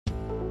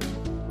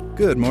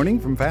Good morning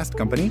from Fast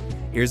Company.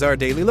 Here's our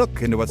daily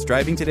look into what's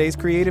driving today's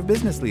creative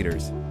business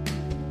leaders.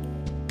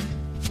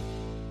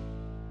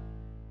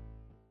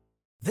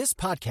 This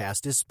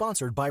podcast is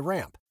sponsored by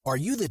Ramp. Are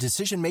you the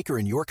decision maker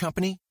in your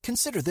company?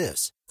 Consider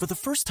this. For the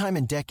first time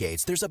in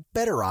decades, there's a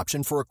better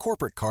option for a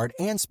corporate card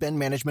and spend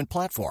management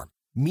platform.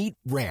 Meet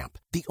Ramp,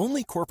 the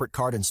only corporate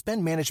card and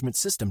spend management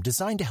system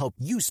designed to help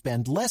you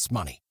spend less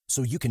money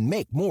so you can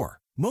make more.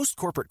 Most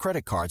corporate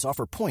credit cards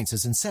offer points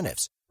as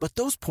incentives, but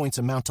those points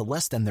amount to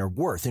less than their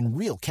worth in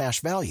real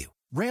cash value.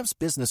 Ramp's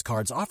business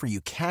cards offer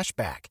you cash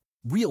back,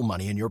 real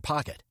money in your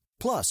pocket.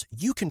 Plus,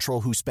 you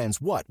control who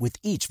spends what with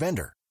each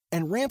vendor.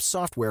 And Ramp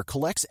software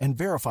collects and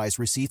verifies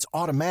receipts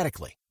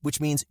automatically,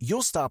 which means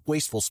you'll stop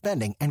wasteful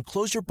spending and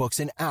close your books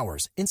in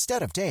hours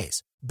instead of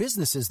days.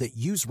 Businesses that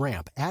use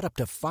Ramp add up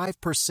to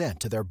 5%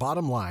 to their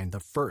bottom line the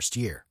first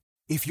year.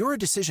 If you're a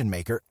decision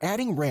maker,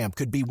 adding Ramp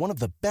could be one of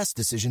the best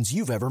decisions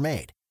you've ever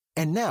made.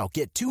 And now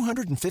get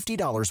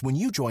 $250 when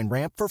you join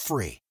Ramp for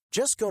free.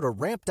 Just go to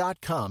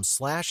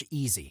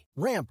ramp.com/easy.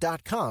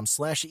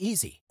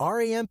 Ramp.com/easy.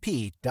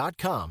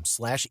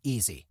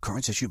 RAMP.com/easy.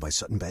 Cards issued by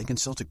Sutton Bank and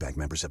Celtic Bank,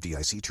 members of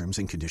FDIC. Terms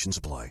and conditions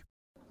apply.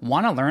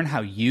 Want to learn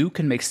how you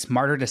can make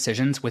smarter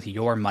decisions with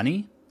your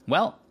money?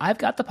 Well, I've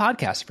got the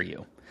podcast for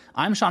you.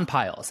 I'm Sean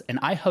Piles, and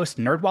I host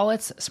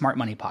NerdWallet's Smart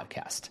Money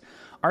Podcast.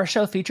 Our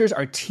show features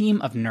our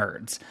team of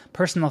nerds,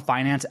 personal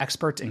finance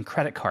experts in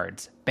credit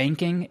cards,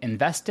 banking,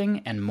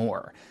 investing, and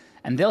more.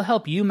 And they'll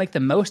help you make the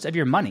most of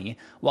your money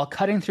while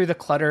cutting through the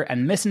clutter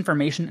and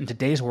misinformation in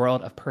today's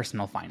world of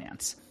personal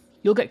finance.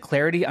 You'll get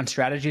clarity on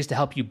strategies to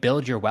help you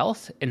build your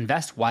wealth,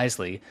 invest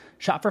wisely,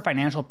 shop for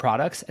financial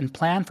products, and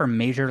plan for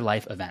major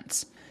life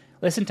events.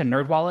 Listen to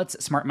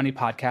NerdWallet's Smart Money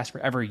Podcast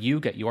wherever you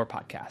get your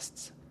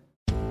podcasts.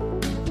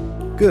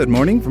 Good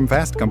morning from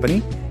Fast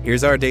Company.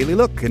 Here's our daily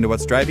look into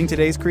what's driving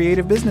today's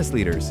creative business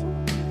leaders.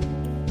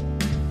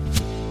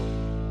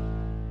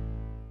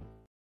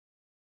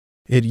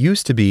 It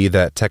used to be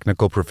that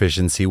technical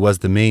proficiency was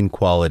the main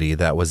quality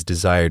that was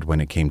desired when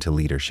it came to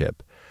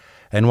leadership.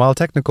 And while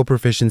technical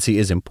proficiency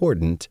is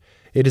important,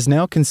 it is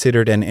now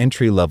considered an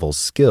entry-level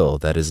skill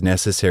that is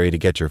necessary to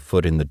get your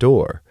foot in the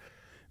door.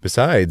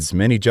 Besides,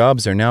 many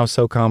jobs are now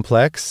so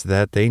complex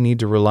that they need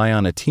to rely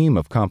on a team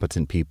of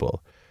competent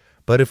people.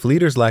 But if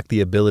leaders lack the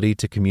ability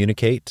to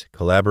communicate,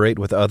 collaborate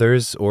with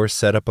others, or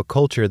set up a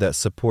culture that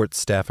supports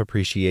staff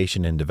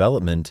appreciation and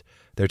development,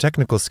 their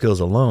technical skills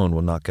alone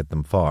will not get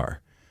them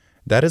far.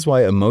 That is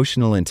why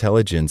emotional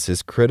intelligence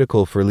is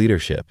critical for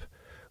leadership.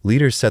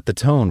 Leaders set the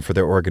tone for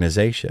their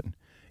organization.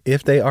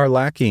 If they are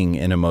lacking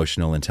in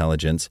emotional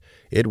intelligence,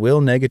 it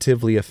will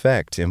negatively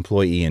affect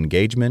employee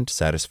engagement,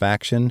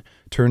 satisfaction,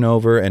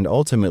 turnover, and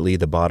ultimately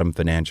the bottom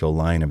financial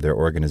line of their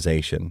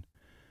organization.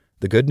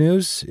 The good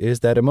news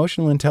is that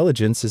emotional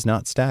intelligence is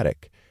not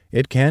static.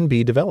 It can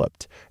be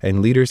developed, and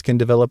leaders can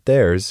develop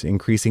theirs,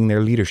 increasing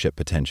their leadership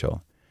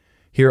potential.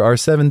 Here are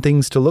 7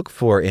 things to look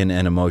for in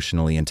an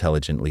emotionally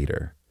intelligent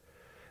leader.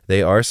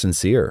 They are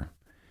sincere.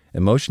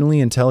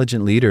 Emotionally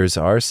intelligent leaders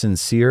are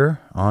sincere,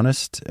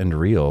 honest, and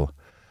real.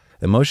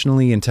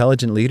 Emotionally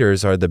intelligent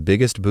leaders are the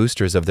biggest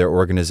boosters of their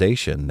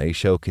organization. They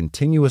show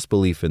continuous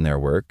belief in their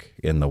work,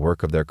 in the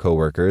work of their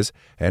coworkers,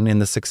 and in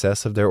the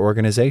success of their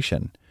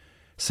organization.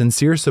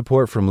 Sincere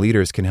support from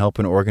leaders can help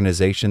an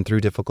organization through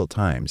difficult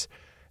times.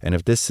 And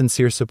if this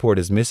sincere support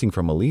is missing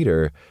from a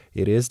leader,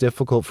 it is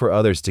difficult for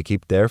others to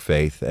keep their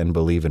faith and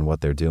believe in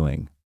what they're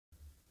doing.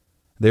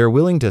 They are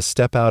willing to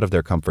step out of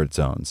their comfort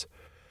zones.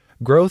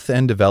 Growth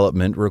and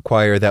development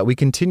require that we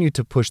continue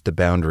to push the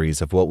boundaries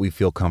of what we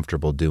feel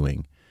comfortable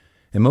doing.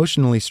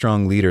 Emotionally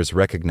strong leaders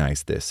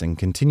recognize this and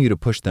continue to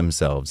push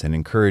themselves and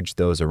encourage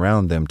those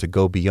around them to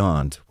go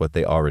beyond what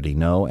they already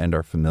know and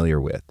are familiar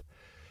with.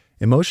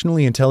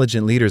 Emotionally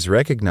intelligent leaders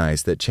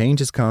recognize that change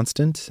is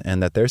constant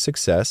and that their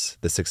success,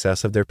 the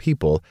success of their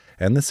people,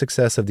 and the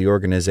success of the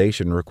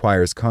organization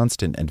requires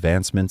constant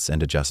advancements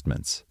and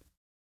adjustments.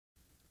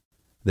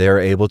 They are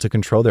able to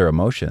control their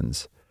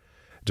emotions.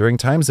 During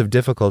times of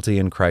difficulty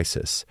and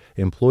crisis,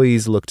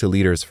 employees look to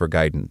leaders for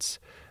guidance.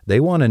 They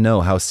want to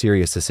know how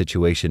serious a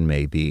situation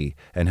may be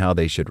and how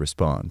they should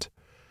respond.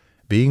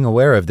 Being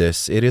aware of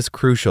this, it is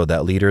crucial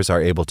that leaders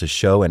are able to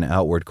show an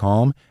outward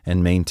calm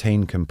and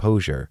maintain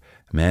composure,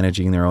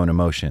 managing their own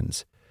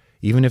emotions.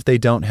 Even if they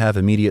don't have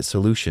immediate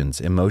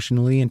solutions,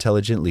 emotionally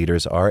intelligent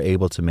leaders are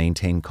able to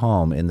maintain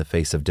calm in the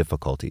face of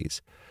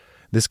difficulties.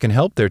 This can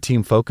help their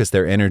team focus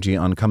their energy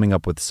on coming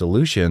up with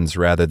solutions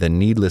rather than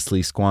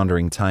needlessly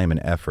squandering time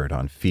and effort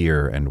on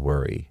fear and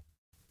worry.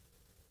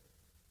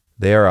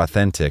 They are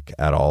authentic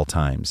at all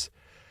times.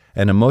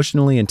 An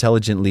emotionally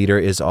intelligent leader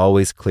is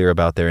always clear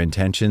about their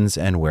intentions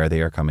and where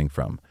they are coming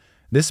from.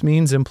 This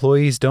means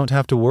employees don't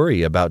have to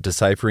worry about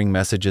deciphering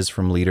messages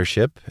from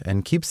leadership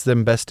and keeps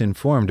them best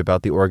informed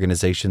about the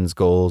organization's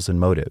goals and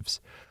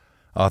motives.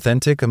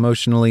 Authentic,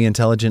 emotionally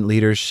intelligent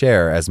leaders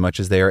share as much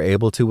as they are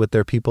able to with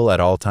their people at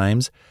all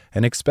times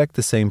and expect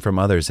the same from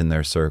others in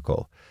their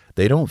circle.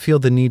 They don't feel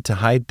the need to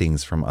hide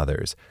things from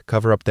others,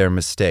 cover up their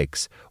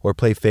mistakes, or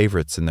play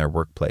favorites in their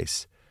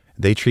workplace.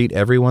 They treat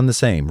everyone the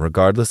same,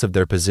 regardless of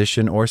their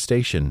position or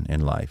station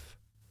in life.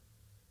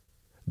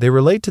 They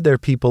relate to their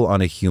people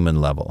on a human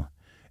level.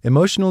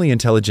 Emotionally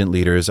intelligent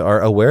leaders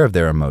are aware of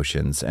their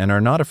emotions and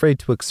are not afraid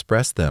to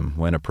express them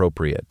when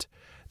appropriate.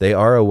 They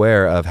are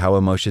aware of how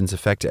emotions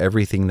affect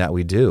everything that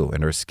we do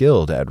and are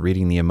skilled at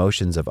reading the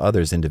emotions of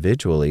others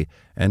individually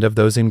and of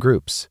those in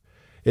groups.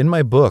 In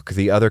my book,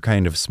 The Other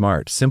Kind of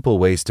Smart, Simple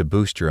Ways to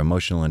Boost Your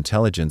Emotional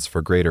Intelligence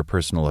for Greater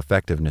Personal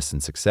Effectiveness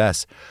and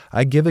Success,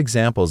 I give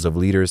examples of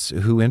leaders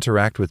who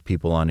interact with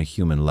people on a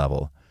human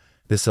level.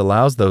 This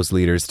allows those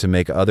leaders to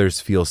make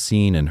others feel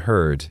seen and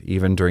heard,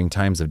 even during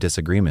times of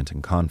disagreement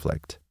and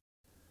conflict.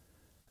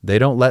 They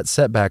don't let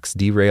setbacks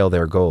derail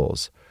their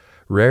goals.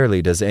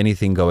 Rarely does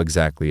anything go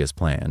exactly as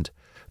planned.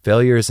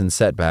 Failures and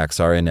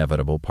setbacks are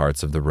inevitable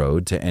parts of the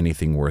road to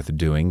anything worth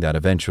doing that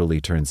eventually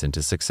turns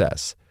into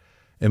success.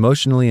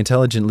 Emotionally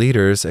intelligent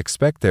leaders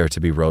expect there to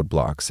be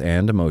roadblocks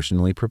and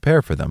emotionally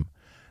prepare for them.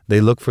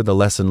 They look for the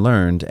lesson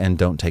learned and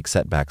don't take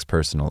setbacks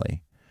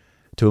personally.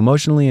 To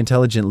emotionally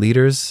intelligent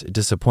leaders,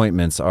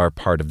 disappointments are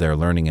part of their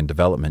learning and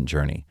development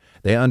journey.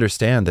 They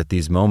understand that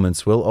these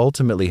moments will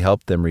ultimately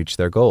help them reach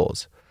their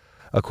goals.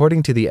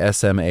 According to the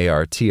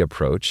SMART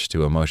approach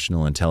to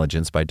emotional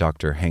intelligence by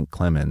Dr. Hank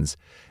Clemens,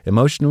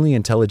 emotionally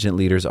intelligent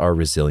leaders are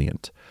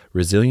resilient.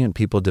 Resilient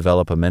people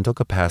develop a mental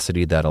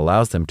capacity that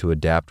allows them to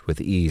adapt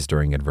with ease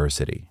during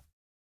adversity.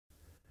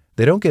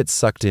 They don't get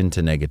sucked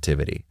into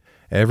negativity.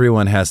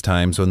 Everyone has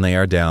times when they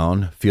are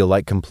down, feel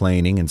like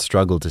complaining, and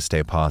struggle to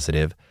stay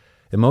positive.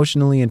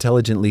 Emotionally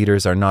intelligent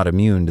leaders are not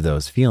immune to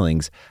those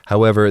feelings.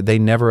 However, they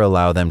never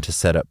allow them to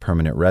set up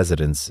permanent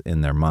residence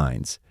in their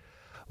minds.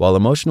 While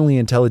emotionally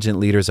intelligent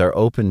leaders are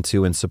open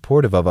to and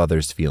supportive of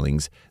others'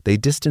 feelings, they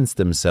distance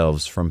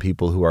themselves from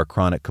people who are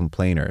chronic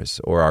complainers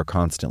or are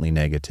constantly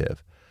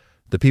negative.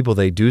 The people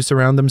they do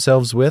surround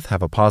themselves with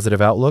have a positive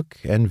outlook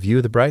and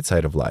view the bright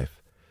side of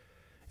life.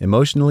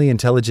 Emotionally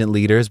intelligent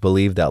leaders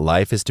believe that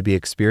life is to be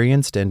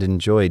experienced and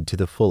enjoyed to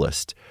the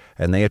fullest,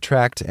 and they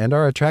attract and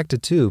are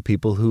attracted to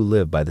people who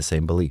live by the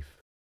same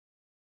belief.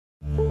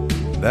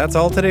 That's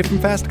all today from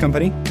Fast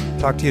Company.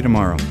 Talk to you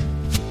tomorrow.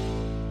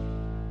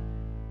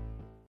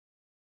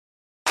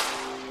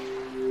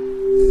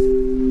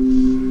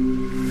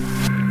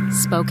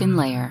 Spoken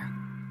Layer.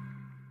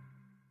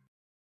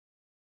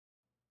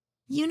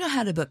 You know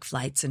how to book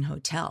flights and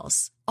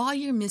hotels. All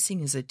you're missing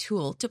is a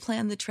tool to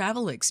plan the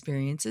travel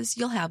experiences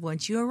you'll have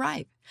once you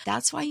arrive.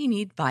 That's why you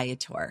need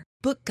Viator.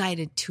 Book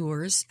guided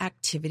tours,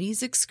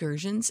 activities,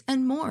 excursions,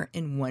 and more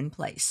in one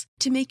place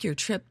to make your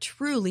trip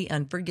truly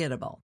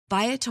unforgettable.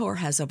 Viator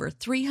has over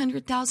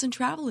 300,000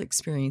 travel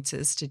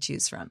experiences to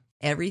choose from.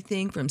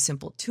 Everything from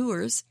simple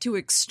tours to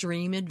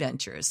extreme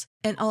adventures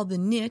and all the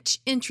niche,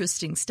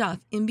 interesting stuff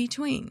in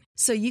between.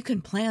 So you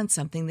can plan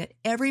something that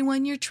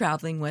everyone you're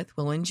traveling with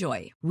will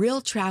enjoy. Real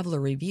traveler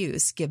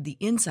reviews give the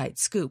inside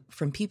scoop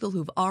from people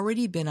who've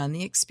already been on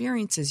the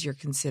experiences you're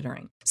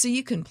considering. So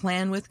you can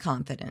plan with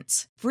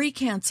confidence. Free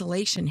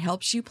cancellation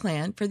helps you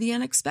plan for the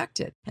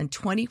unexpected. And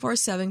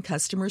 24/7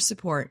 customer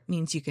support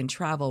means you can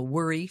travel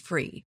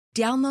worry-free.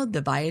 Download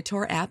the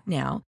Viator app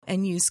now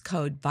and use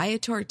code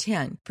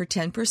Viator10 for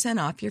 10%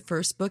 off your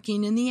first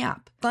booking in the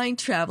app. Find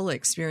travel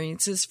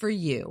experiences for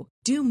you.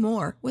 Do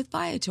more with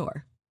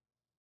Viator.